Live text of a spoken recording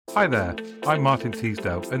Hi there, I'm Martin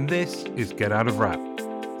Teasdale, and this is Get Out of Wrap,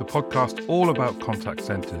 the podcast all about contact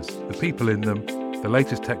centres, the people in them, the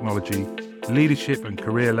latest technology, leadership and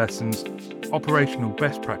career lessons, operational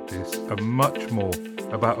best practice, and much more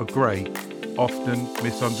about a great, often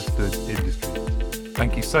misunderstood industry.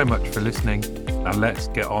 Thank you so much for listening, and let's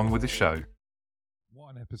get on with the show.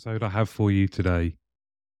 What an episode I have for you today.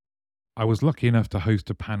 I was lucky enough to host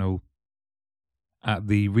a panel at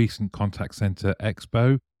the recent Contact Centre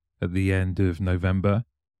Expo at the end of November,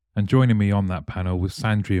 and joining me on that panel was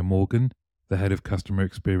Sandria Morgan, the Head of Customer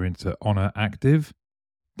Experience at Honour Active,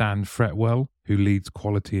 Dan Fretwell, who leads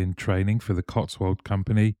quality and training for the Cotswold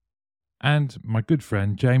Company, and my good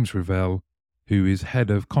friend James Revell, who is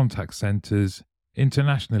Head of Contact Centres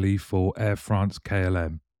internationally for Air France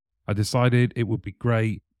KLM. I decided it would be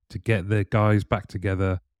great to get the guys back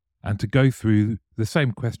together and to go through the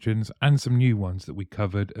same questions and some new ones that we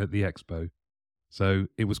covered at the Expo. So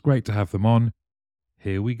it was great to have them on.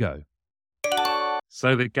 Here we go.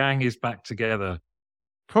 So the gang is back together.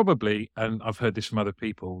 Probably, and I've heard this from other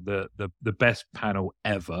people, the best panel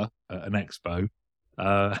ever at an Expo.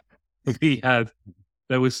 There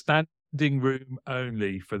was standing room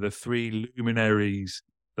only for the three luminaries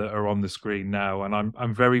that are on the screen now. And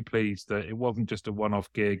I'm very pleased that it wasn't just a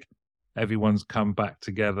one-off gig. Everyone's come back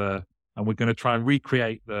together and we're going to try and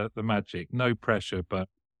recreate the magic. No pressure, but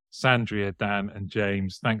Sandria, Dan and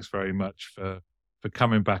James, thanks very much for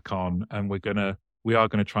coming back on. And we are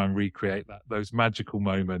going to try and recreate those magical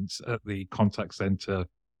moments at the Contact Centre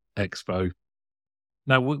Expo.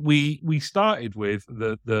 Now, we started with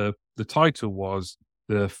the title was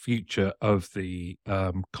The Future of the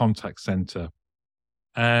Contact Centre.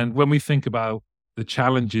 And when we think about the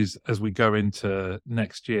challenges as we go into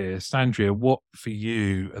next year, Sandria, what for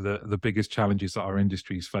you are the biggest challenges that our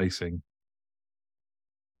industry is facing?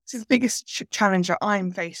 So the biggest challenge that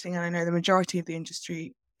I'm facing, and I know the majority of the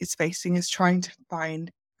industry is facing, is trying to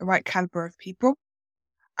find the right caliber of people.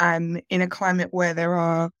 In a climate where there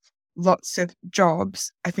are lots of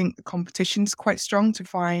jobs, I think the competition is quite strong to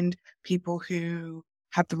find people who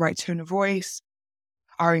have the right tone of voice,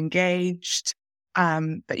 are engaged,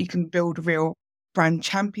 that you can build real brand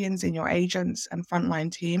champions in your agents and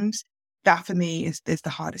frontline teams. That for me is the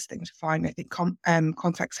hardest thing to find. I think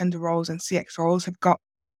contact center roles and CX roles have got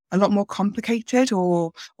a lot more complicated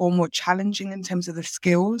or more challenging in terms of the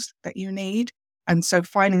skills that you need. And so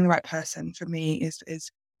finding the right person for me is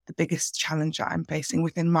the biggest challenge that I'm facing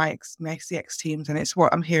within my CX teams. And it's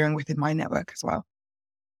what I'm hearing within my network as well.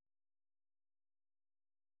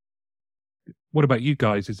 What about you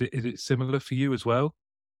guys? Is it similar for you as well?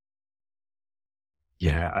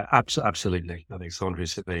 Yeah, absolutely. I think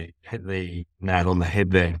Sandria's hit the nail on the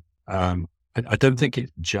head there. I don't think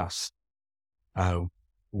it's just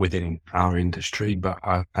within our industry, but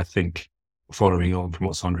I think following on from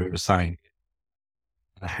what Sandria was saying,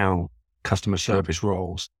 how customer service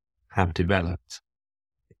roles have developed,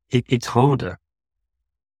 it's harder,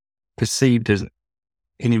 perceived as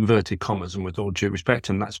in inverted commas and with all due respect,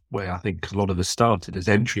 and that's where I think a lot of us started as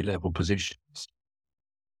entry-level positions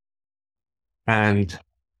and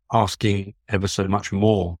asking ever so much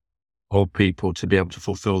more of people to be able to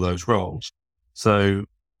fulfill those roles. So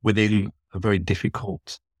within a very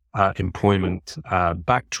difficult employment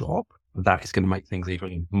backdrop, that is going to make things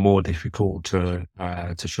even more difficult to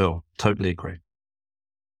fill. Totally agree.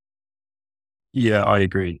 Yeah, I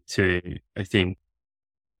agree too. I think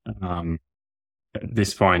at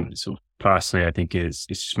this point, sort of personally, I think it's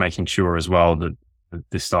just making sure as well that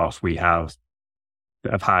the staff we have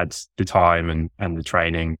that have had the time and the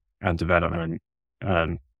training and development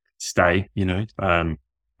stay. I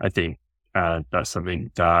think that's something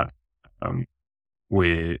that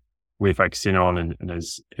we're focusing on, and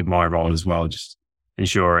as in my role as well, just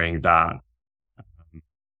ensuring that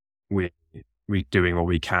we're doing what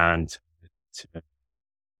we can to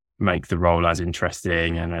make the role as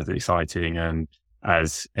interesting and as exciting and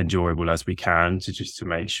as enjoyable as we can, to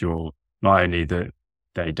make sure not only that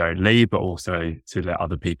they don't leave, but also to let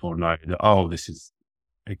other people know that, this is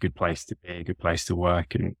a good place to be, a good place to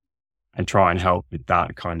work, and try and help with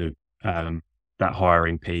that kind of that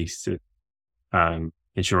hiring piece, to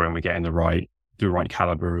ensuring we're getting the right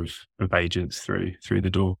caliber of agents through the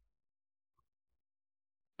door.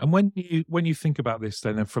 And when you think about this,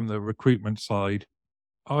 then, and from the recruitment side,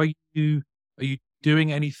 are you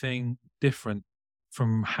doing anything different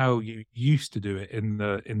from how you used to do it in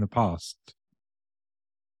the past?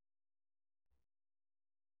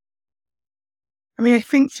 I mean, I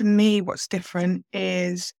think for me, what's different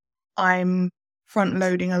is I'm front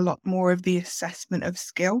loading a lot more of the assessment of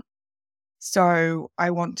skill. So I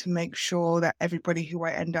want to make sure that everybody who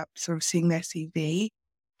I end up sort of seeing their CV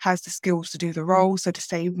has the skills to do the role. So to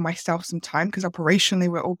save myself some time, because operationally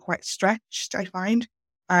we're all quite stretched, I find.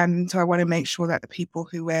 So I want to make sure that the people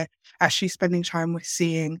who we're actually spending time with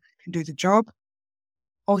seeing can do the job.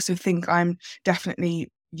 Also think I'm definitely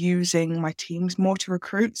using my teams more to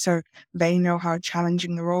recruit. So they know how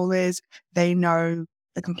challenging the role is. They know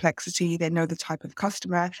the complexity. They know the type of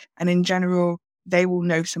customer. And in general, they will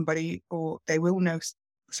know somebody, or they will know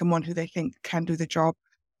someone who they think can do the job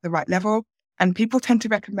at the right level. And people tend to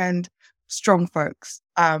recommend strong folks,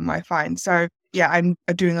 I find. So yeah, I'm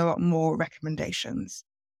doing a lot more recommendations.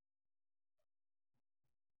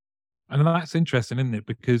 And that's interesting, isn't it?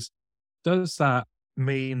 Because does that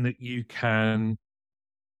mean that you can,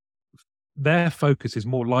 their focus is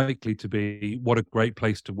more likely to be what a great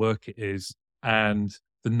place to work it is and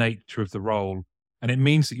the nature of the role. And it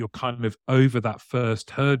means that you're kind of over that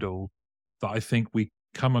first hurdle that I think we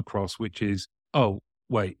come across, which is, oh,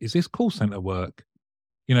 wait, is this call center work?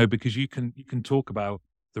 Because you can talk about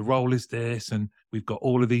the role is this, and we've got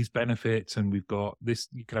all of these benefits, and we've got this,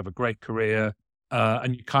 you can have a great career.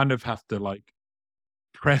 And you kind of have to like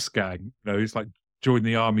press gang, it's like join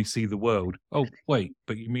the army, see the world. Oh, wait,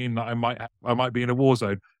 but you mean that I might be in a war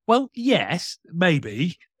zone? Well, yes,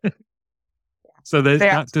 maybe. So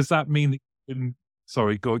does that mean that you can,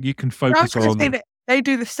 sorry, God, you can focus on. They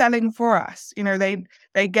do the selling for us.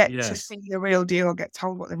 They get to see the real deal, get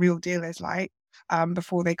told what the real deal is like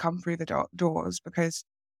before they come through the doors. Because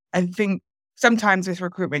I think sometimes with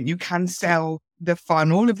recruitment, you can sell the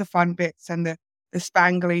fun, all of the fun bits and the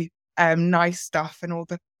spangly, nice stuff and all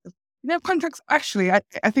the contracts. Actually, I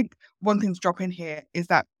think one thing to drop in here is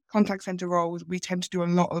that contact center roles, we tend to do a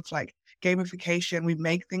lot of like gamification. We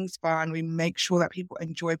make things fun. We make sure that people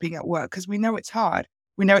enjoy being at work, because we know it's hard.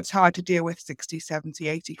 We know it's hard to deal with 60, 70,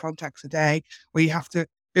 80 contacts a day, where you have to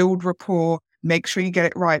build rapport, make sure you get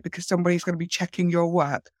it right because somebody's going to be checking your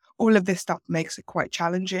work. All of this stuff makes it quite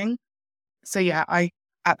challenging. So yeah, I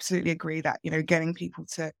absolutely agree that, getting people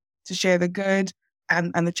to share the good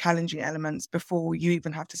and the challenging elements before you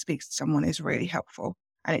even have to speak to someone is really helpful.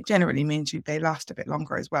 And it generally means they last a bit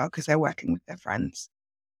longer as well, because they're working with their friends.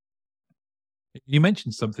 You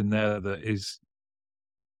mentioned something there that is,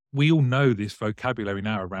 we all know this vocabulary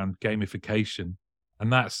now around gamification,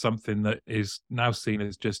 and that's something that is now seen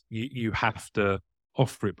as just you have to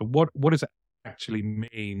offer it. But what does it actually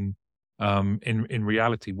mean in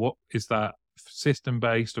reality? What is that, system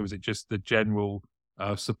based, or is it just the general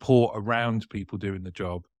support around people doing the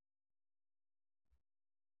job?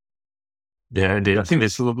 Yeah, indeed. I think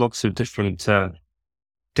there's lots of different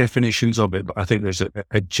definitions of it, but I think there's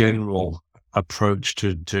a general approach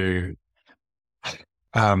to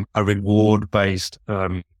a reward-based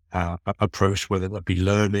approach, whether that be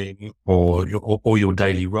learning or your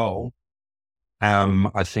daily role.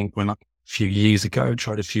 I think when a few years ago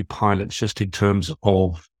tried a few pilots just in terms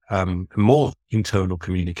of more internal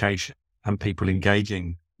communication and people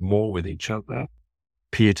engaging more with each other,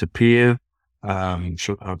 peer-to-peer,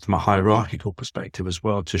 from a hierarchical perspective as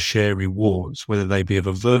well, to share rewards, whether they be of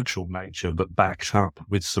a virtual nature, but backed up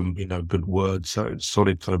with some, good words. So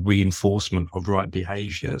solid kind of reinforcement of right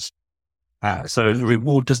behaviors. So the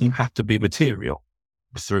reward doesn't have to be material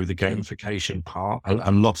through the gamification part.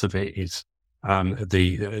 A lot of it is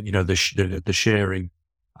the sharing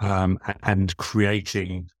and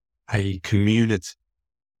creating a community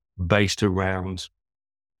based around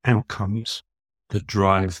outcomes that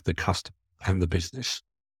drive the customer and the business,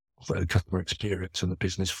 the customer experience and the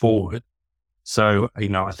business forward. So,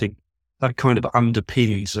 I think that kind of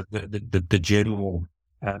underpins the general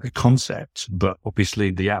concept, but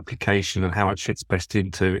obviously the application and how it fits best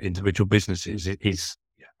into individual businesses is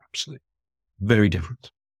absolutely very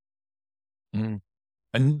different. Mm.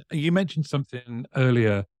 And you mentioned something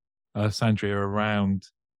earlier, Sandria, around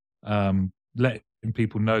letting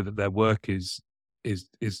people know that their work is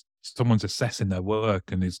someone's assessing their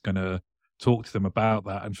work and is going to talk to them about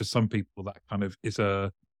that. And for some people, that kind of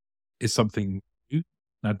is something new.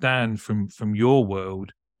 Now, Dan, from your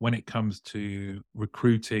world, when it comes to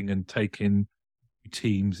recruiting and taking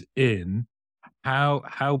teams in,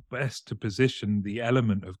 how best to position the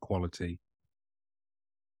element of quality?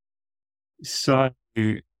 So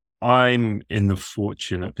I'm in the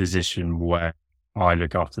fortunate position where I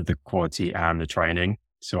look after the quality and the training,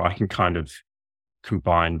 so I can kind of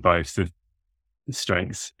combine both of the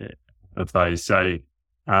strengths of those. So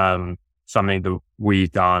something that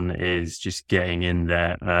we've done is just getting in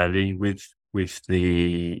there early with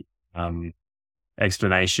the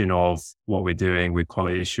explanation of what we're doing with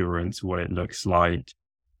quality assurance, what it looks like,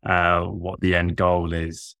 what the end goal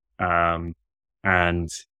is. And And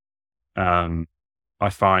I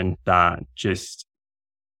find that just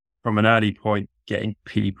from an early point, getting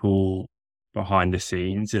people behind the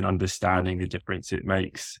scenes and understanding the difference it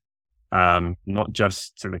makes, not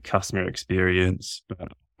just to the customer experience,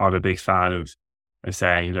 but I'm a big fan of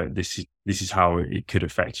saying, look, this is how it could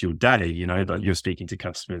affect your day. You know, like you're speaking to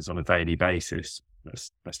customers on a daily basis.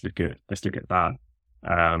 Let's look at that,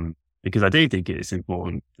 because I do think it's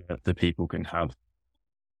important that the people can have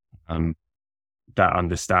that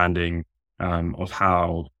understanding of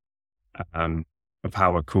how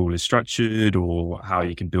a call is structured, or how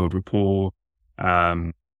you can build rapport,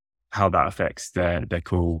 how that affects their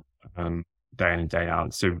call day in and day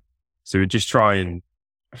out. So just try and,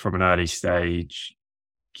 from an early stage,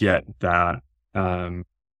 get that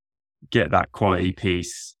quality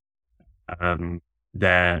piece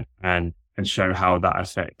there, and show how that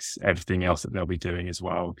affects everything else that they'll be doing as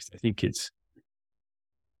well. Because I think it's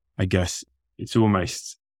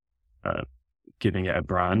almost giving it a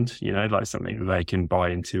brand, you know, like something that they can buy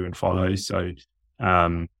into and follow. So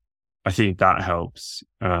I think that helps.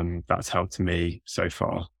 That's helped me so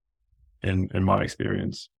far in my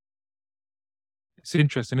experience. It's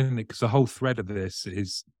interesting, isn't it? Because the whole thread of this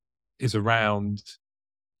is around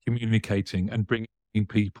communicating and bringing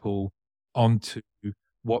people onto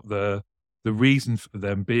what the reason for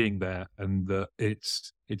them being there, and that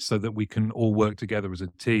it's so that we can all work together as a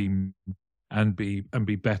team and be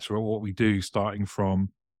better at what we do, starting from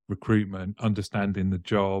recruitment, understanding the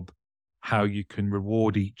job, how you can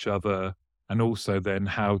reward each other, and also then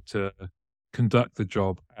how to conduct the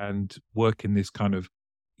job and work in this kind of,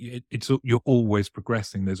 you're always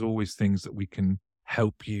progressing. There's always things that we can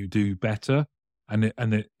help you do better, and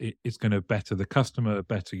it's going to better the customer,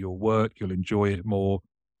 better your work. You'll enjoy it more,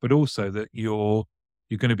 but also that you're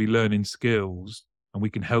going to be learning skills, and we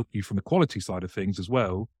can help you from the quality side of things as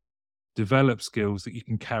well. Develop skills that you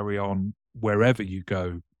can carry on wherever you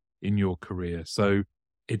go in your career. So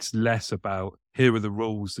it's less about, here are the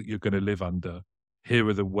rules that you're going to live under. Here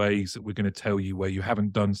are the ways that we're going to tell you where you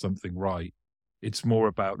haven't done something right. It's more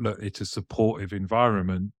about, look, it's a supportive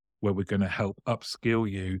environment where we're going to help upskill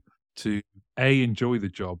you to A, enjoy the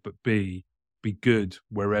job, but B, be good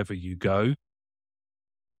wherever you go.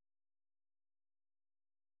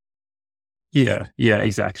 Yeah,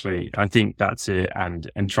 exactly. I think that's it. And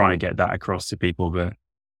trying to get that across to people that,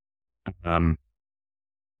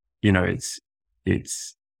 you know,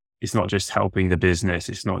 it's not just helping the business.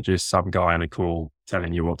 It's not just some guy on a call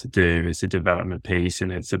telling you what to do. It's a development piece,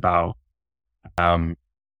 and it's about, how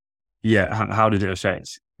did it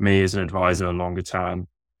affect me as an advisor longer term,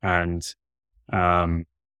 and how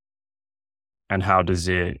does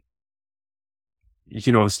it? You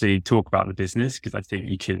can obviously talk about the business, because I think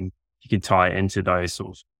you can tie it into those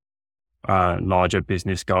sort of larger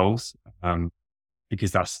business goals,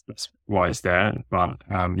 because that's why it's there. But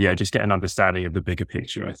just get an understanding of the bigger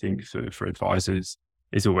picture, I think, for advisors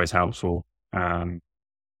is always helpful.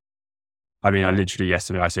 I mean, I literally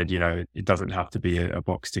yesterday I said, you know, it doesn't have to be a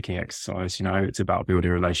box ticking exercise. You know, it's about building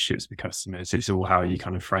relationships with customers. It's all how you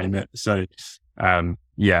kind of frame it. So,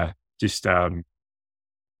 just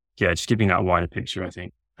giving that wider picture, I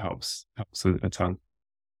think helps a ton.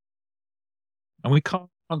 And we can't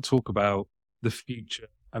talk about the future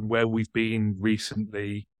and where we've been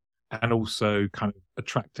recently, and also kind of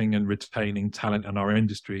attracting and retaining talent in our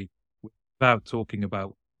industry, without talking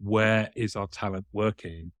about, where is our talent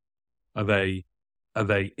working? Are they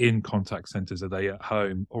in contact centers? Are they at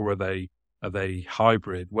home, or are they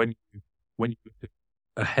hybrid? When you look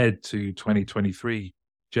ahead to 2023,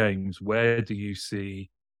 James, where do you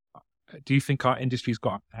think our industry's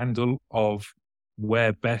got a handle of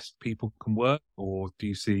where best people can work, or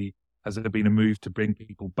has there been a move to bring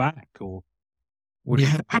people back, or what do you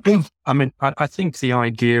think? I mean, I think the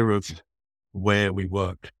idea of where we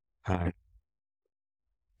work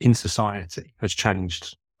in society has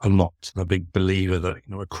changed a lot. I'm a big believer that, you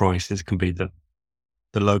know, a crisis can be the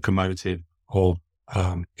locomotive of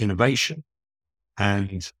innovation.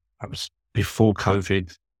 And I was, before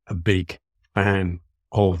COVID, a big fan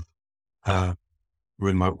of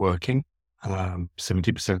remote working.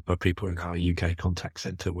 70% of the people in our UK contact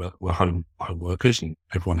centre were home workers, and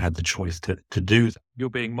everyone had the choice to do that. You're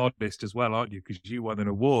being modest as well, aren't you? Because you won an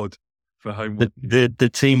award for home. The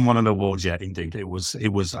team won an award, yeah, indeed. It was,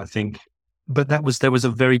 I think, but there was a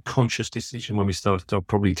very conscious decision when we started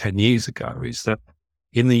probably 10 years ago, is that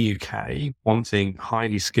in the UK, wanting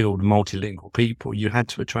highly skilled multilingual people, you had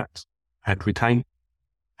to attract and retain.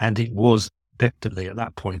 And it was definitely at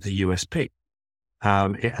that point the USP.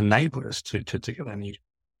 It enabled us to get any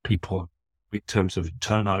people in terms of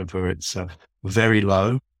turnover. It's very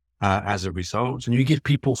low. as a result, and you give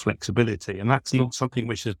people flexibility. And that's not something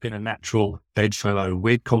which has been a natural bedfellow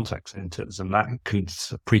with contact centers, and that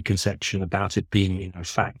preconception about it being,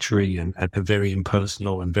 factory and very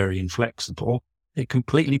impersonal and very inflexible. It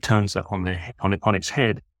completely turns that on its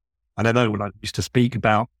head. And I know when I used to speak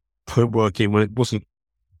about working when it wasn't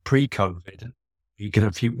pre-COVID, you get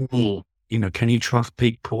a few more, can you trust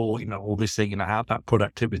people, all this thing, how about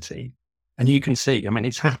productivity? And you can see,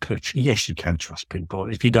 it's happened. Yes, you can trust people.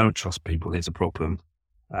 If you don't trust people, there's a problem.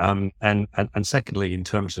 And secondly, in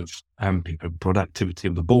terms of productivity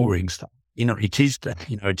of the boring stuff, it is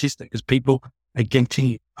because people are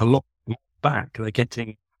getting a lot more back. They're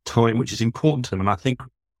getting time, which is important to them. And I think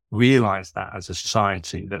realize that as a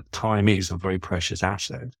society, that time is a very precious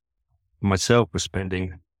asset. Myself was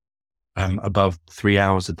spending above 3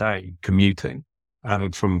 hours a day commuting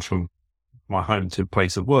from my home to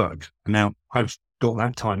place of work. And now I've got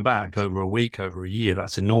that time back over a week, over a year.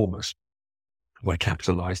 That's enormous. I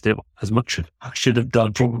capitalized it as much as I should have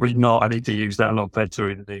done. Probably not. I need to use that a lot better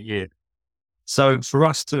in the year. So for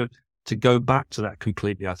us to go back to that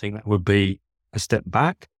completely, I think that would be a step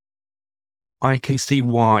back. I can see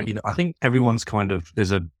why, I think everyone's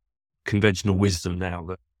there's a conventional wisdom now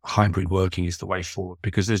that hybrid working is the way forward,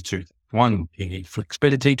 because there's two. One, you need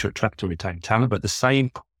flexibility to attract and retain talent, but the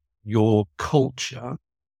same, your culture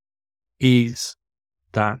is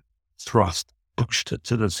that thrust pushed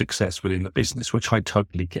to the success within the business, which I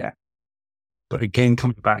totally get. But again,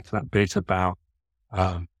 coming back to that bit about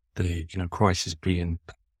the crisis being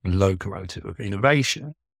locomotive of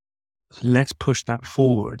innovation, let's push that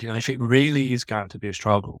forward. If it really is going to be a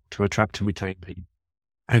struggle to attract and retain people,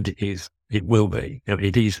 and it will be,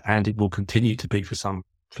 it is, and it will continue to be for some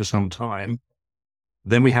time,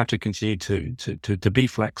 then we have to continue to be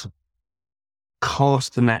flexible,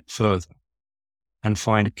 cast the net further, and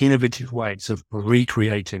find innovative ways of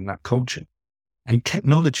recreating that culture. And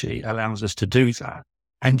technology allows us to do that,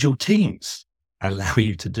 and your teams allow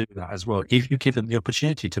you to do that as well, if you give them the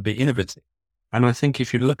opportunity to be innovative. And I think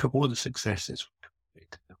if you look at all the successes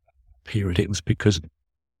period, it was because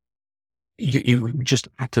you just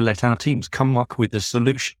had to let our teams come up with the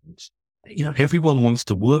solutions. Everyone wants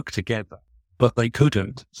to work together, but they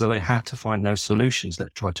couldn't. So they had to find those solutions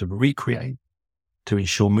that try to recreate to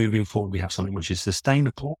ensure moving forward we have something which is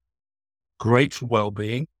sustainable, great for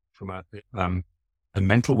well-being from a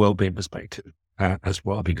mental well-being perspective as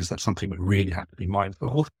well, because that's something we really have to be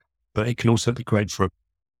mindful of. But it can also be great for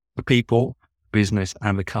the people, business,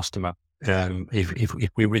 and the customer. If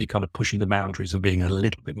we're really pushing the boundaries of being a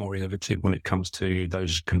little bit more innovative when it comes to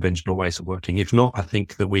those conventional ways of working. If not, I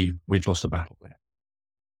think that we've lost a battle there.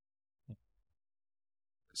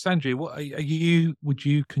 Sanjay, would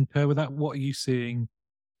you concur with that? What are you seeing?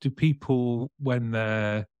 Do people, when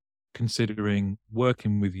they're considering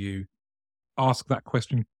working with you, ask that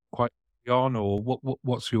question quite early on, or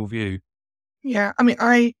what's your view? Yeah,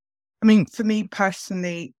 for me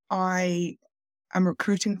personally, I am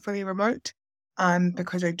recruiting fully remote,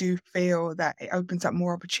 because I do feel that it opens up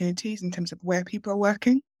more opportunities in terms of where people are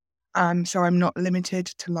working. So I'm not limited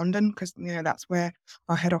to London, because that's where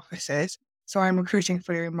our head office is. So I'm recruiting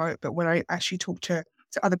fully remote. But when I actually talk to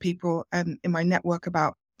other people in my network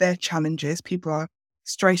about their challenges, people are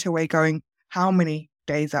straight away going, how many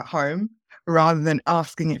days at home, rather than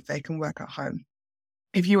asking if they can work at home.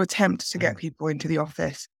 If you attempt to get people into the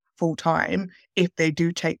office full time, if they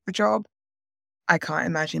do take the job, I can't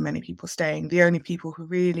imagine many people staying. The only people who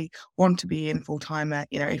really want to be in full time,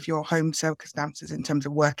 if your home circumstances in terms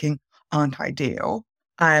of working aren't ideal,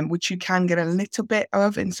 which you can get a little bit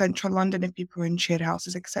of in central London if people are in shared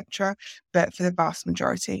houses, etc. But for the vast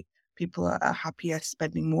majority, people are happier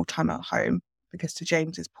spending more time at home, because to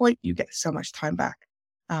James's point, you get so much time back.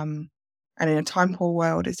 And in a time poor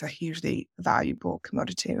world, it's a hugely valuable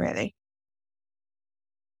commodity, really.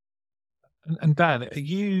 And Dan, are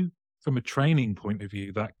you, from a training point of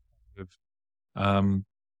view, that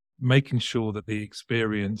making sure that the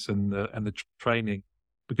experience and the training,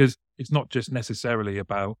 because it's not just necessarily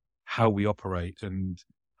about how we operate and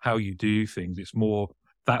how you do things, it's more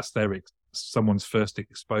that's someone's first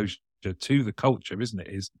exposure to the culture, isn't it?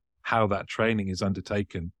 Is how that training is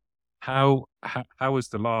undertaken. How has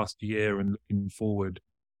the last year and looking forward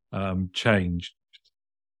changed?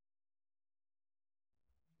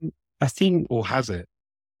 I think, or has it?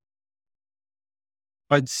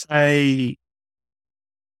 I'd say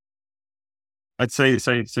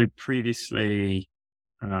so. Previously,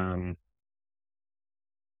 I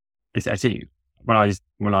think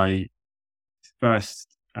when I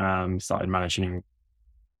first started managing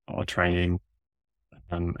our training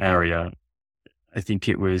area, I think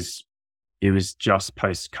it was it was just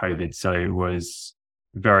post COVID. So it was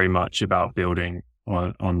very much about building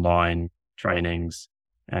online trainings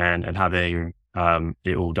and having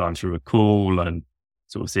it all done through a call and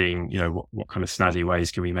sort of seeing, what kind of snazzy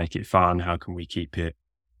ways can we make it fun? How can we keep it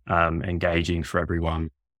engaging for everyone?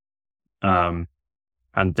 And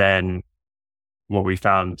then what we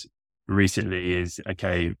found recently is,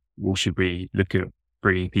 okay, well, should we look at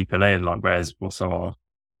bringing people in? Like, what's our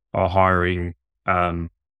hiring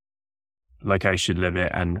location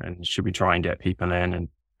limit, and should we try and get people in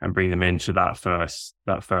and bring them into that first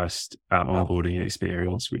onboarding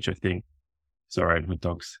experience, which I think, sorry, my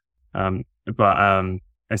dogs. But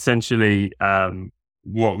essentially,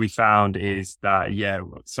 what we found is that,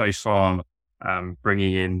 so far,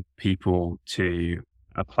 bringing in people to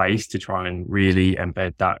a place to try and really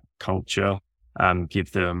embed that culture,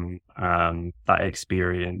 give them that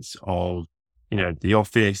experience of, the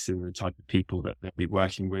office and the type of people that they'll be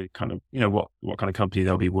working with, kind of, what kind of company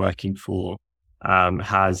they'll be working for,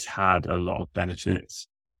 has had a lot of benefits,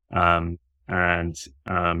 and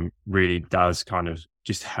really does kind of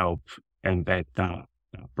just help embed that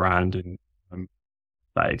brand and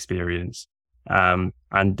that experience. And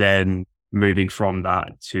then moving from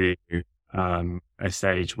that to a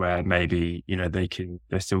stage where maybe,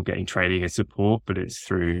 they're still getting training and support, but it's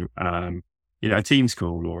through, a Teams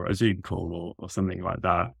call or a Zoom call or something like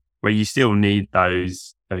that, where you still need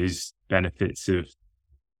those benefits of,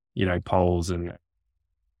 polls and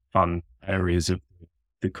fun areas of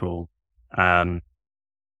the call.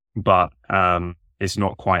 But it's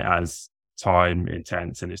not quite as time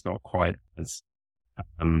intense, and it's not quite as,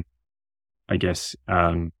 I guess,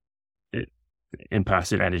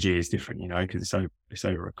 in-person energy is different, because it's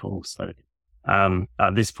over a call. So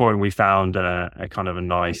at this point, we found a kind of a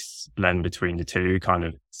nice blend between the two, kind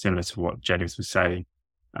of similar to what James was saying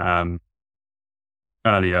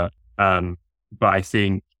earlier. But I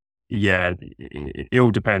think, it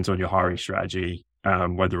all depends on your hiring strategy,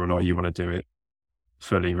 whether or not you want to do it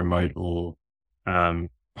fully remote or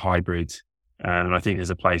hybrid. And I think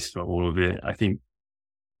there's a place for all of it. I think,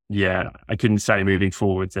 I couldn't say moving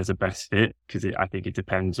forwards there's a best fit, because I think it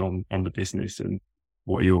depends on the business and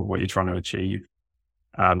what you're trying to achieve.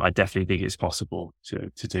 I definitely think it's possible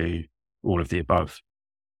to do all of the above.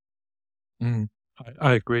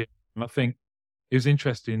 I agree. And I think it was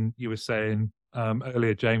interesting you were saying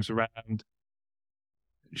earlier, James, around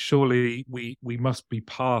surely we must be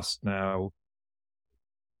past now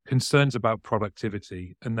concerns about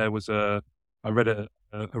productivity. And there was I read a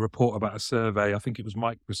report about a survey. I think it was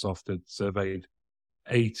Microsoft had surveyed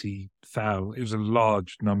 80,000. It was a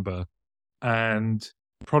large number, and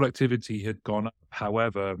productivity had gone up.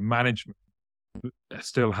 However, management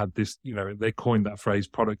still had this, they coined that phrase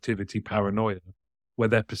productivity paranoia, where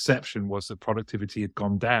their perception was that productivity had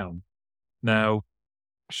gone down. Now,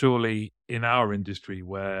 surely in our industry,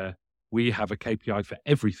 where we have a KPI for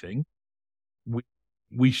everything,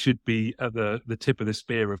 we should be at the tip of the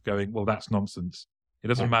spear of going, well, that's nonsense. It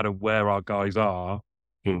doesn't matter where our guys are.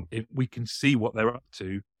 If we can see what they're up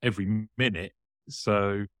to every minute,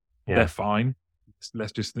 so they're fine.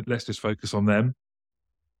 Let's just focus on them.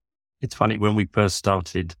 It's funny, when we first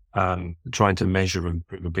started trying to measure and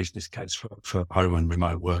prove a business case for home and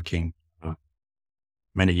remote working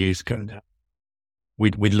many years ago now,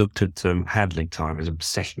 we looked at handling time as a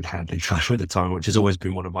session handling time at the time, which has always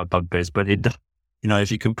been one of my bugbears. But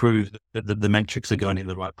if you can prove that the metrics are going in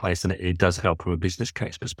the right place, then it does help from a business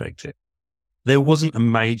case perspective. There wasn't a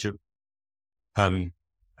major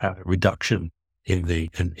reduction in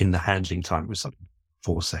the handling time. It was something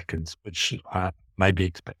 4 seconds, which I maybe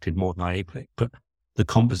expected more naively, but the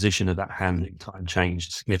composition of that handling time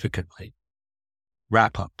changed significantly.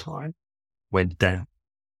 Wrap up time went down.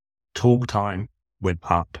 Talk time went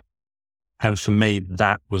up. And for me,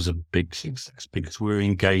 that was a big success, because we were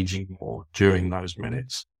engaging more during those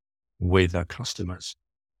minutes with our customers.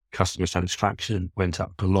 Customer satisfaction went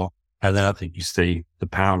up a lot. And then I think you see the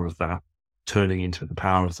power of that turning into the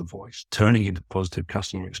power of the voice, turning into positive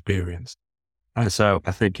customer experience. And so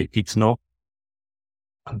I think it's not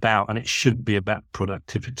about, and it shouldn't be about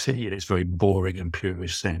productivity in its very boring and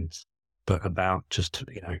purist sense, but about just,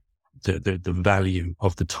 the value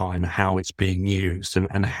of the time, how it's being used,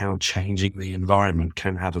 and how changing the environment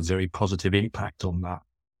can have a very positive impact on that.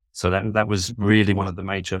 So that was really one of the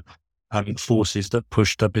major forces that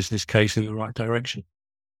pushed our business case in the right direction.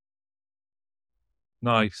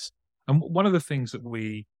 Nice. And one of the things that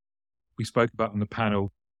we spoke about on the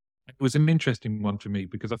panel, it was an interesting one for me,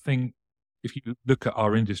 because I think if you look at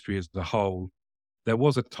our industry as a whole, there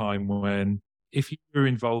was a time when if you were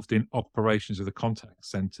involved in operations of the contact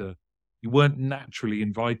center, you weren't naturally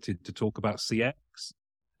invited to talk about CX.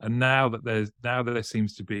 And now that there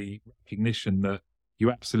seems to be recognition that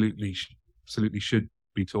you absolutely should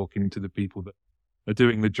be talking to the people that are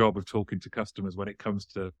doing the job of talking to customers when it comes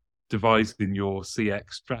to devising your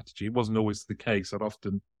CX strategy. It wasn't always the case. I'd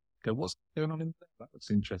often go, what's going on in there? That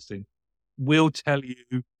looks interesting. We'll tell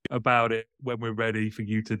you about it when we're ready for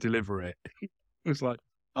you to deliver it. It was like,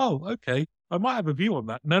 oh, okay, I might have a view on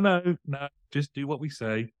that. No, just do what we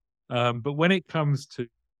say. But when it comes to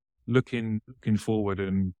looking forward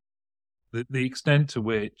and the extent to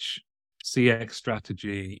which CX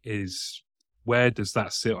strategy is, where does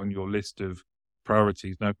that sit on your list of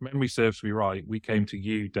priorities? Now, if memory serves me right, we came to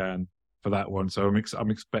you, Dan, for that one. So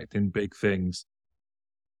I'm expecting big things.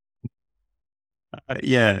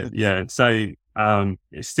 Yeah. So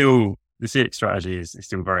it's still, the CX strategy is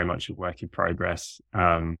still very much a work in progress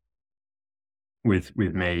with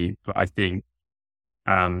me. But I think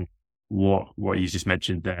what you just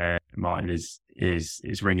mentioned there, Martin,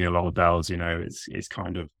 is ringing a lot of bells. It's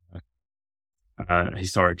kind of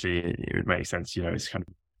historically it would make sense. It's kind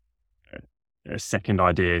of a second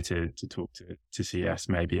idea to talk to CS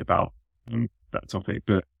maybe about that topic.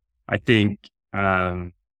 But I think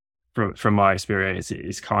from my experience,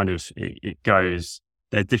 it's kind of it goes.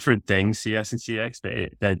 They're different things, CS and CX, but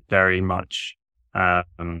they're very much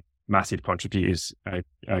massive contributors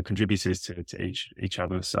to each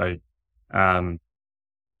other. So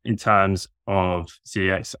in terms of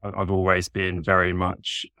CX, I've always been very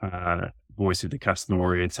much voice of the customer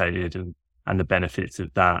orientated, and the benefits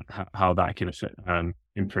of that, how that can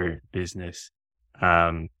improve business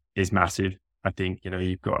is massive. I think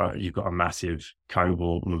you've got a massive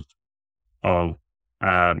cohort of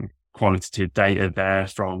quantitative data there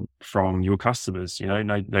from your customers.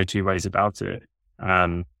 No two ways about it.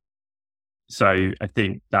 So I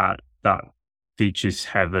think that features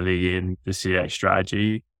heavily in the CX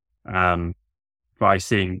strategy. But I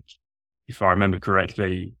think, if I remember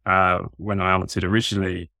correctly, when I answered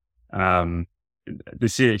originally, the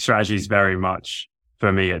CX strategy is very much,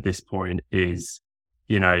 for me at this point, is,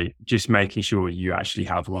 just making sure you actually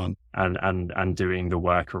have one and doing the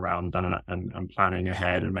work around and planning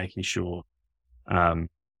ahead and making sure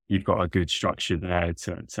you've got a good structure there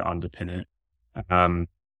to underpin it.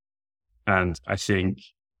 And I think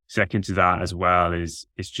second to that as well is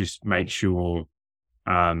just make sure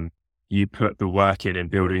you put the work in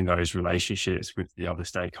building those relationships with the other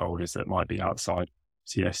stakeholders that might be outside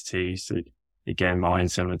CST. So again, mine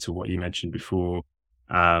similar to what you mentioned before,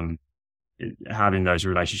 having those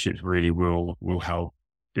relationships really will help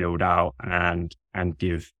build out and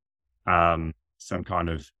give some kind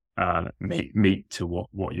of meat to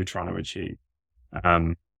what you're trying to achieve.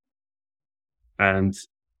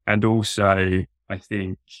 And also, I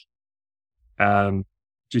think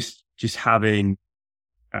just having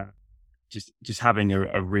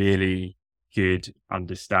a really good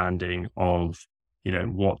understanding of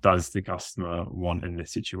what does the customer want in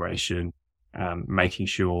this situation, making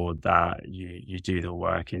sure that you do the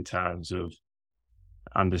work in terms of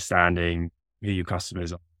understanding who your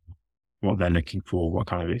customers are, what they're looking for, what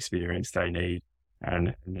kind of experience they need,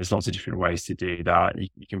 and there's lots of different ways to do that.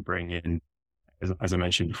 You can bring in, as I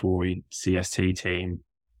mentioned before, CST team,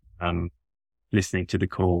 listening to the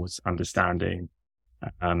calls, understanding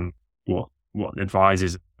what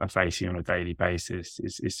advisors are facing on a daily basis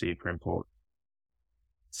is super important.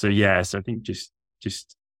 So I think just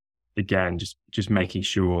making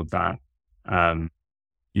sure that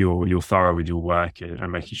you're thorough with your work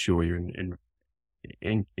and making sure you're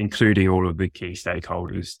including all of the key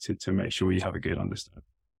stakeholders to make sure you have a good understanding.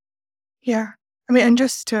 Yeah, I mean, and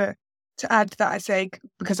just to add to that, I say,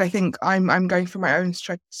 because I think I'm going through my own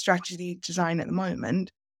strategy design at the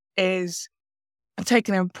moment, is I'm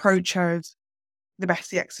taking an approach of the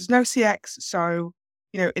best CX is no CX. So,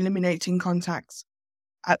 eliminating contacts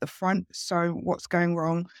at the front. So what's going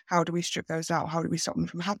wrong? How do we strip those out? How do we stop them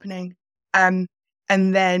from happening? And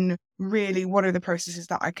then really, what are the processes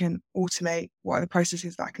that I can automate? What are the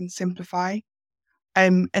processes that I can simplify?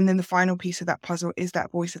 And then the final piece of that puzzle is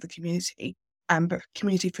that voice of the community. But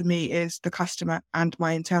community for me is the customer and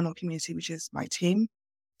my internal community, which is my team.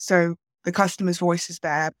 So the customer's voice is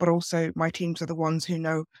there, but also my teams are the ones who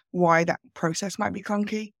know why that process might be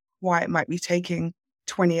clunky, why it might be taking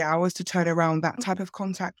 20 hours to turn around that type of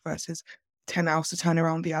contact versus 10 hours to turn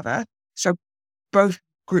around the other. So both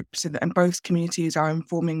groups and both communities are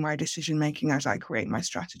informing my decision making as I create my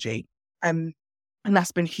strategy. And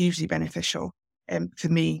that's been hugely beneficial for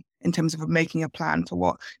me in terms of making a plan for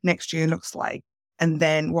what next year looks like, and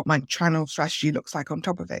then what my channel strategy looks like on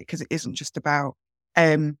top of it, because it isn't just about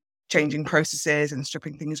changing processes and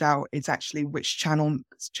stripping things out. It's actually which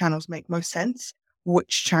channels make most sense.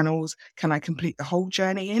 Which channels can I complete the whole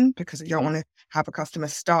journey in? Because I don't want to have a customer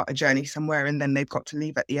start a journey somewhere and then they've got to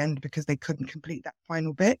leave at the end because they couldn't complete that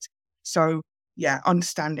final bit. So yeah,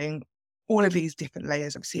 understanding all of these different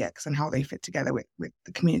layers of CX and how they fit together with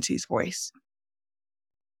the community's voice.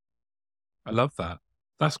 I love that.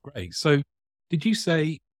 That's great. So did you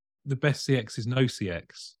say the best CX is no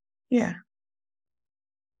CX? Yeah.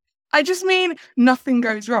 I just mean nothing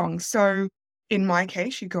goes wrong. So in my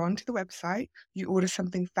case, you go onto the website, you order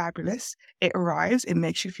something fabulous, it arrives, it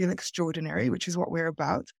makes you feel extraordinary, which is what we're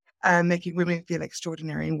about, making women feel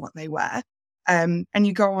extraordinary in what they wear. And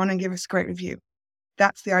you go on and give us a great review.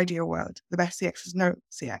 That's the ideal world. The best CX is no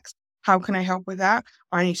CX. How can I help with that?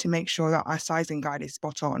 I need to make sure that our sizing guide is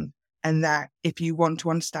spot on and that if you want to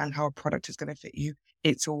understand how a product is going to fit you,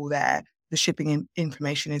 it's all there. The shipping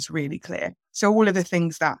information is really clear. So all of the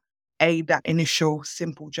things that aid that initial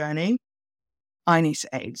simple journey, I need to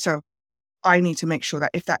aid. So I need to make sure that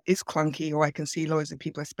if that is clunky or I can see loads of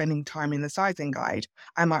people are spending time in the sizing guide,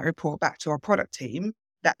 I might report back to our product team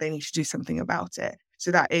that they need to do something about it. So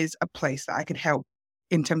that is a place that I could help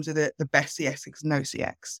in terms of the best CX, no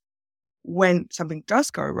CX. When something does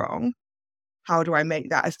go wrong, how do I make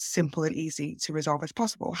that as simple and easy to resolve as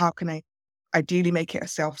possible? How can I ideally make it a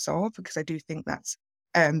self-solve? Because I do think that's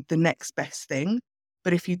the next best thing.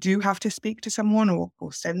 But if you do have to speak to someone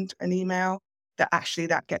or send an email,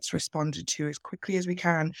 that gets responded to as quickly as we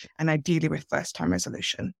can and ideally with first-time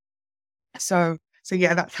resolution. So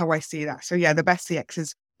yeah, that's how I see that. So yeah, the best CX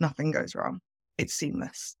is nothing goes wrong. It's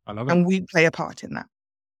seamless. I love it. And we play a part in that.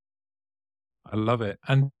 I love it.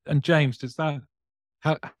 And James,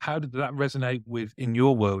 how did that resonate with in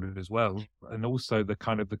your world as well? And also the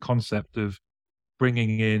kind of the concept of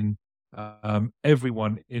bringing in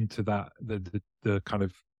everyone into that, the kind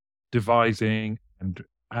of devising and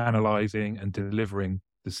analyzing and delivering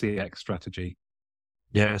the CX strategy.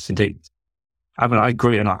 Yes, indeed. I mean, I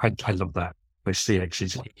agree, and I love that. With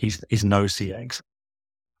CX is no CX.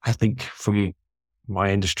 I think from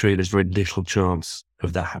my industry, there's very little chance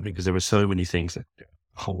of that happening because there are so many things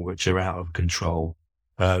which are out of control.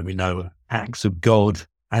 We know acts of God,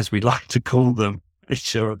 as we like to call them.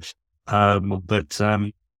 Sure, yeah,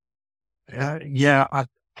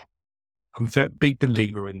 I'm a big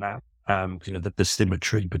believer in that. The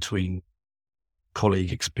symmetry between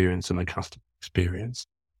colleague experience and the customer experience.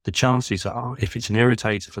 The chances are, if it's an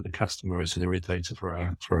irritator for the customer, it's an irritator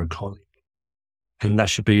for a colleague, and that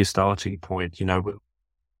should be a starting point.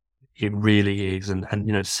 It really is,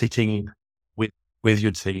 and sitting with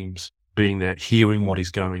your teams, being there, hearing what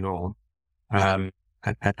is going on, and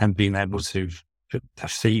being able to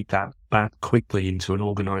feed that back quickly into an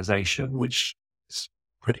organization, which is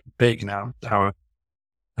pretty big now.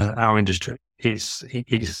 Our industry is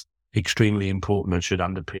extremely important and should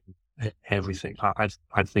underpin everything.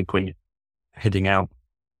 I think when you're heading out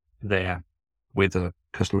there with a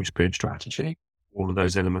customer experience strategy, all of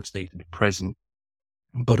those elements need to be present,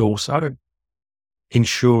 but also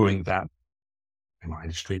ensuring that in my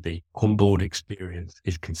industry, the onboard experience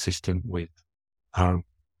is consistent with on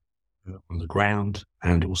the ground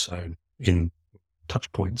and also in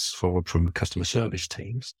touch points from customer service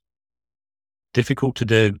teams. Difficult to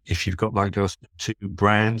do if you've got like those two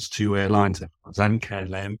brands, two airlines, and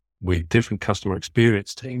KLM with different customer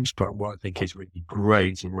experience teams. But what I think is really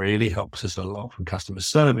great and really helps us a lot from customer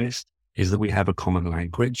service is that we have a common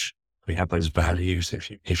language. We have those values,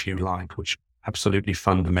 if you like, which are absolutely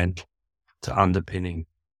fundamental to underpinning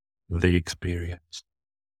the experience.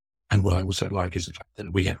 And what I also like is the fact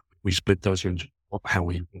that we split those into how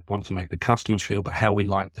we want to make the customers feel, but how we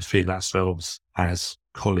like to feel ourselves as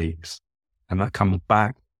colleagues. And that comes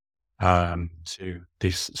back to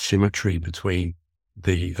this symmetry between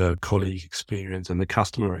the colleague experience and the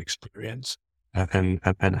customer experience,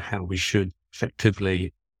 and how we should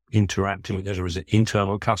effectively interacting with those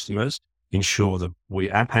internal customers, ensure that we,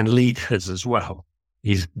 and leaders as well,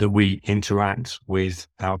 is that we interact with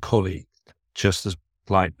our colleagues just as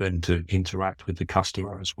like them to interact with the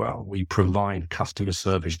customer as well. We provide customer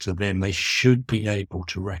service to them. They should be able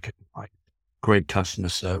to recognize great customer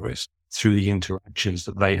service through the interactions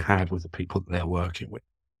that they have with the people that they're working with.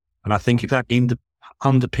 And I think if that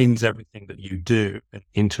underpins everything that you do and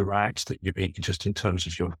interacts, that you just in terms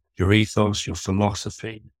of your ethos, your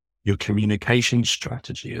philosophy, your communication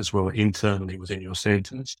strategy as well internally within your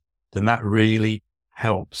sentence, then that really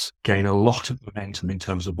helps gain a lot of momentum in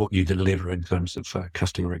terms of what you deliver in terms of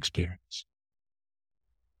customer experience.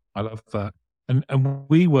 I love that. And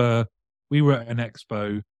we were at an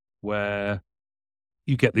expo where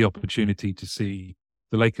you get the opportunity to see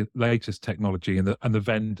latest technology, and the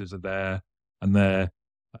vendors are there, and they're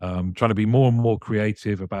trying to be more and more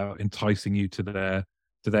creative about enticing you to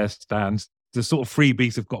their stands. The sort of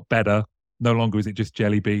freebies have got better. No longer is it just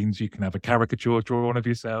jelly beans. You can have a caricature drawn of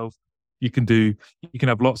yourself. You can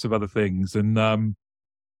have lots of other things, and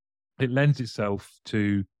it lends itself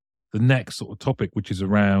to the next sort of topic, which is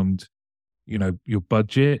around, your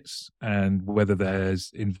budgets and whether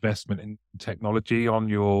there's investment in technology on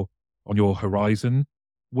your horizon.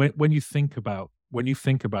 When you think about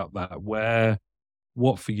that,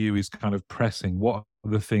 what for you is kind of pressing? What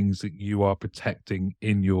are the things that you are protecting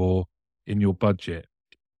in your budget?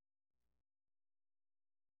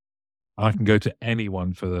 I can go to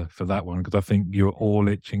anyone for that one, because I think you're all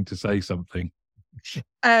itching to say something.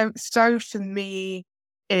 So for me,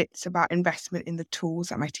 it's about investment in the tools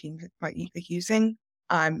that my team are using.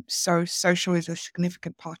 So social is a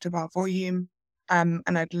significant part of our volume. And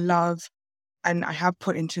I'd love, and I have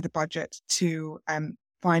put into the budget to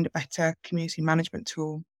find a better community management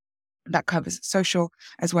tool that covers social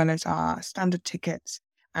as well as our standard tickets,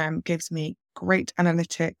 gives me great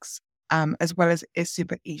analytics, as well as is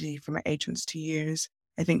super easy for my agents to use.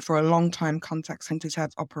 I think for a long time, contact centers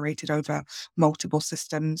have operated over multiple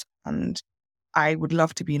systems, and I would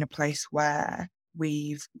love to be in a place where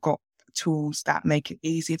we've got tools that make it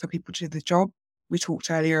easier for people to do the job. We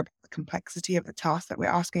talked earlier about the complexity of the task that we're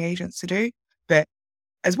asking agents to do, but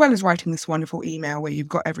as well as writing this wonderful email where you've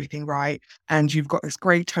got everything right and you've got this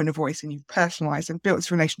great tone of voice and you've personalized and built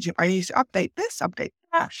this relationship, I need to update this, update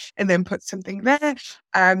that, and then put something there.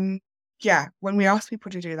 When we ask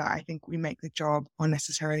people to do that, I think we make the job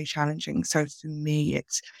unnecessarily challenging. So to me,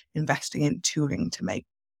 it's investing in tooling to make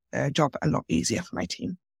the job a lot easier for my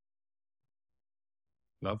team.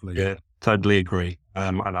 Lovely. Yeah, totally agree.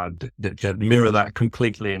 And I mirror that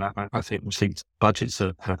completely. And I think budgets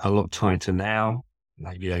are a lot tighter now.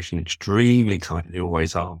 Aviation extremely tight. They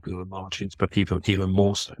always are with the margins, but even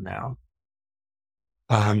more so now.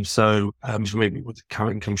 So maybe what the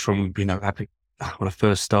current comes from, having, when I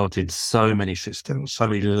first started, so many systems, so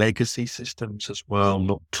many legacy systems as well,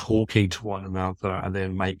 not talking to one another, and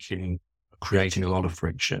then creating a lot of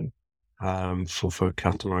friction for a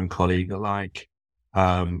customer and colleague alike.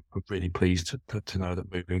 I'm really pleased to know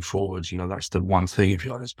that moving forward, that's the one thing, if you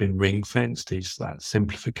like, that's been ring fenced, is that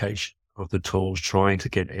simplification of the tools, trying to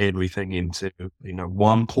get everything into,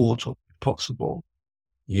 one portal if possible,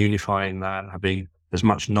 unifying that, having as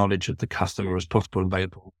much knowledge of the customer as possible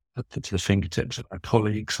available to the fingertips of our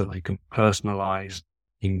colleagues so they can personalize,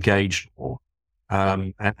 engage more,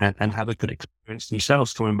 and have a good experience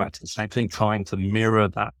themselves. Coming back to the same thing, trying to mirror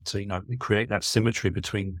that, to, create that symmetry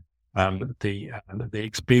between the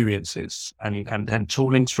experiences, and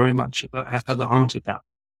tooling's very much at the heart of that.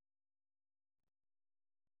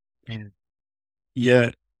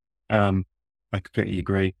 Yeah, I completely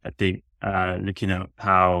agree. I think looking at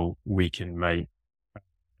how we can make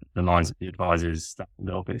the lines of the advisors that a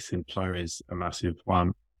little bit simpler is a massive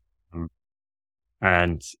one.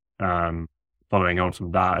 And following on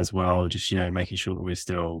from that as well, just, making sure that we're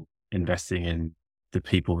still investing in the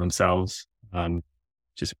people themselves,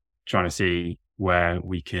 just trying to see where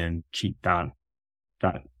we can keep that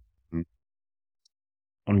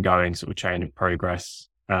ongoing sort of chain of progress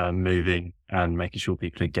moving, and making sure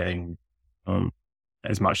people are getting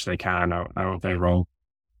as much as they can out of their role.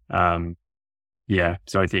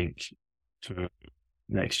 So I think for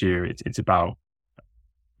next year, it's about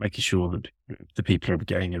making sure that the people are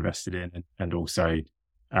getting invested in, and also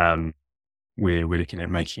we're looking at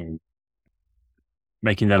making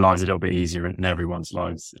their lives a little bit easier, and everyone's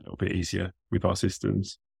lives a little bit easier with our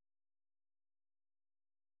systems.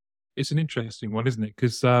 It's an interesting one, isn't it?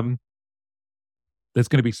 Because there's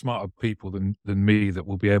going to be smarter people than me that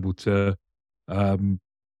will be able to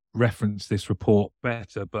reference this report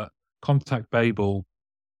better. But Contact Babel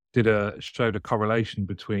showed a correlation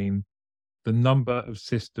between the number of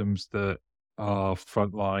systems that our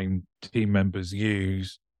frontline team members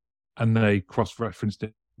use, and they cross-referenced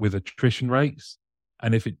it with attrition rates.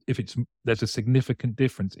 And if it's there's a significant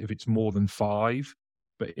difference if it's more than 5.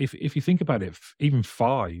 But if you think about it, even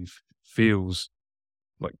 5 feels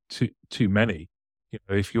like too many.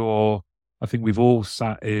 I think we've all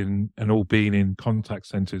sat in and all been in contact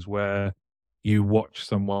centers where you watch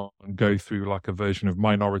someone go through like a version of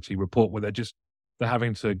Minority Report where they're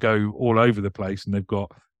having to go all over the place, and they've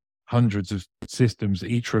got hundreds of systems,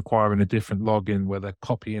 each requiring a different login, where they're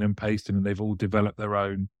copying and pasting, and they've all developed their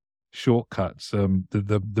own shortcuts.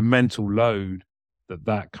 The mental load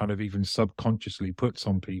that kind of even subconsciously puts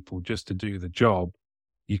on people just to do the job,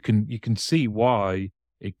 you can see why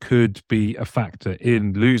it could be a factor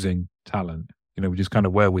in losing talent. which is kind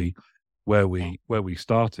of where we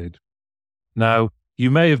started. Now, you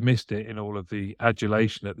may have missed it in all of the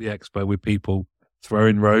adulation at the expo with people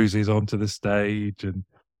throwing roses onto the stage,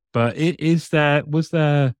 but was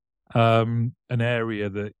there an area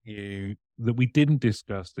that we didn't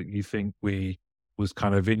discuss that you think was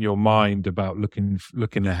kind of in your mind about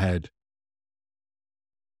looking ahead?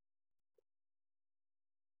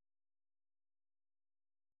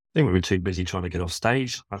 I think we were too busy trying to get off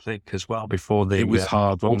stage, I think, as well, before it was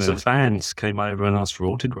hard. Lots of fans came over and asked for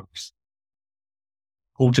autographs.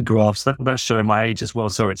 That's showing my age as well.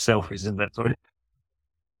 Sorry, it's selfies, isn't that? Sorry.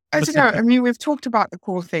 I don't know. I mean, we've talked about the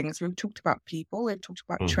core things. We've talked about people. We've talked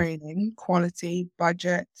about training, quality,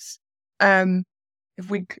 budgets. If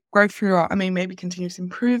we go through maybe continuous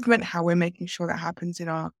improvement, how we're making sure that happens in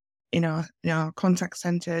our contact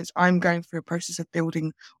centers. I'm going through a process of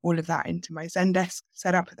building all of that into my Zendesk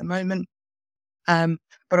setup at the moment.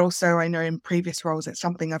 But also I know in previous roles, it's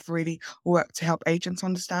something I've really worked to help agents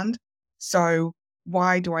understand. So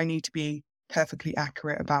why do I need to be perfectly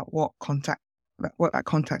accurate about what that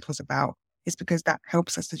contact was about? It's because that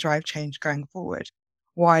helps us to drive change going forward.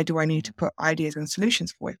 Why do I need to put ideas and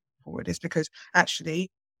solutions forward? It's because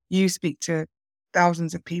actually you speak to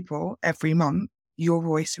thousands of people every month. Your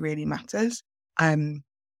voice really matters.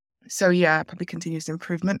 So yeah, probably continuous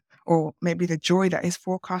improvement, or maybe the joy that is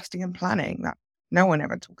forecasting and planning that no one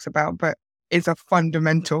ever talks about, but is a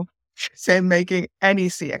fundamental to making any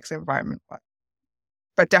CX environment work.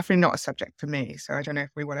 But definitely not a subject for me. So I don't know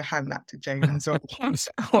if we want to hand that to James or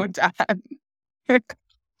Dan.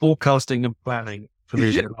 Forecasting and planning for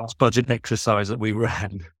the last budget exercise that we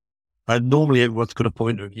ran. And normally everyone's got a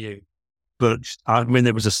point of view, but I mean,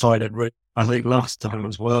 there was a silent room, I think, last time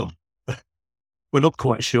as well. We're not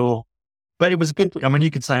quite sure, but it was good. I mean,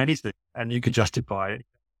 you could say anything and you could justify it.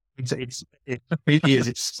 It's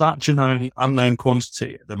such an unknown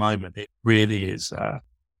quantity at the moment. It really is.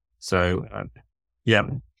 Yeah,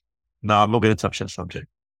 no, I'm not going to touch that subject.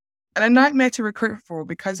 And a nightmare to recruit for,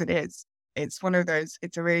 because it's one of those,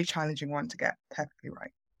 it's a really challenging one to get perfectly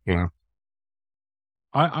right. Yeah.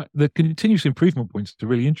 The continuous improvement point is a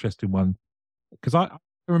really interesting one, because I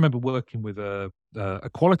remember working with a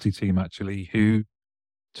quality team actually who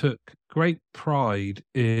took great pride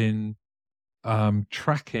in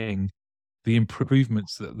tracking the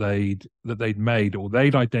improvements that they'd made or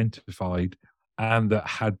they'd identified and that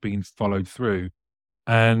had been followed through.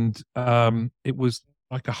 And it was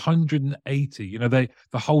like 180. The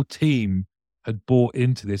whole team had bought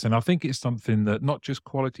into this, and I think it's something that not just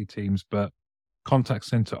quality teams but contact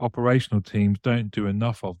center operational teams don't do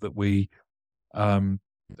enough of, that we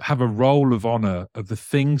have a roll of honor of the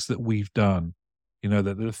things that we've done,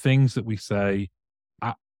 that the things that we say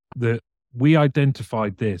that we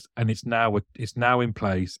identified this and it's now in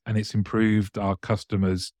place, and it's improved our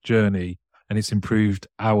customers' journey, and it's improved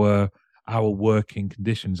our working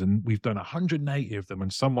conditions, and we've done 180 of them,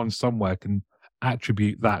 and someone somewhere can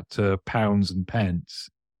attribute that to pounds and pence,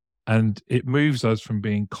 and it moves us from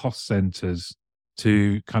being cost centers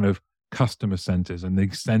to kind of customer centers and the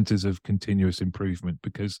centers of continuous improvement.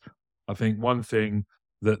 Because I think one thing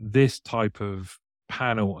that this type of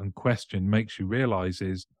panel and question makes you realize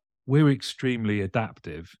is we're extremely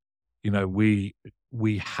adaptive. We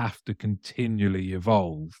have to continually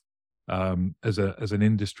evolve as an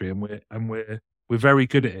industry, and we're very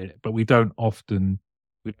good at it, but we don't often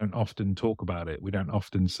talk about it. We don't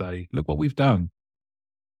often say, look what we've done.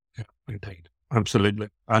 Yeah, indeed. Absolutely.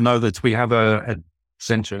 I know that we have a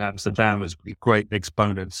center in Amsterdam as great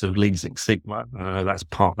exponents of Lean Six Sigma. That's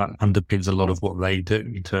part that underpins a lot of what they do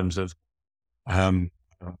in terms of becoming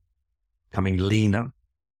leaner.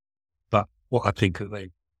 But what I think that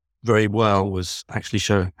they very well was actually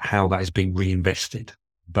show how that is being reinvested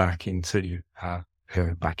back into the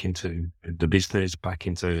business, back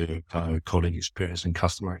into colleague experience and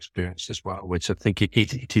customer experience as well, which I think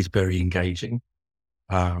it is very engaging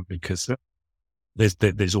because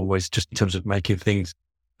there's always, just in terms of making things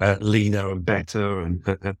leaner and better, and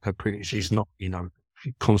she's not,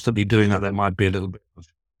 constantly doing that. There might be a little bit of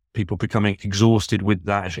people becoming exhausted with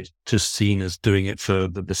that if it's just seen as doing it for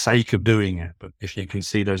the sake of doing it. But if you can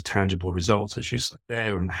see those tangible results, as you said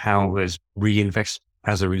there, and how there's reinvest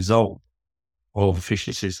as a result of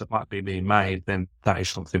efficiencies that might be being made, then that is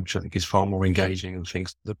something which I think is far more engaging and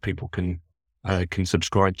things that people can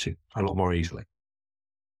subscribe to a lot more easily.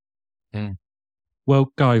 Mm.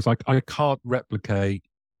 Well, guys, I can't replicate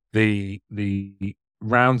the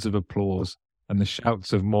rounds of applause and the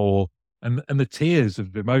shouts of more and the tears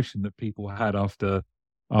of emotion that people had after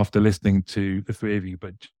listening to the three of you.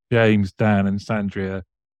 But James, Dan, and Sandria,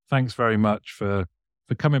 thanks very much for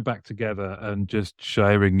for coming back together and just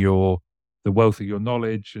sharing the wealth of your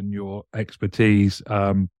knowledge and your expertise.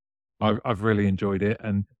 I've really enjoyed it,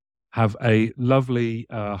 and have a lovely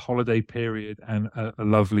holiday period and a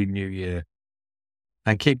lovely new year.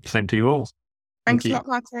 Thank you. Same to you all. Thanks a lot,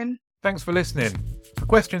 Martin. Thanks for listening. For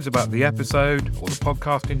questions about the episode or the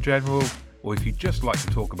podcast in general, or if you'd just like to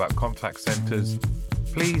talk about contact centres,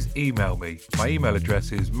 please email me. My email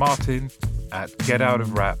address is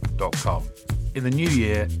martin@getoutofwrap.com. In the new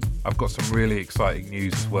year, I've got some really exciting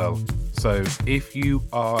news as well. So if you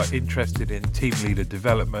are interested in team leader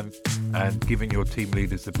development and giving your team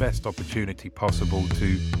leaders the best opportunity possible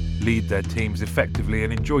to lead their teams effectively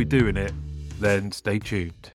and enjoy doing it, then stay tuned.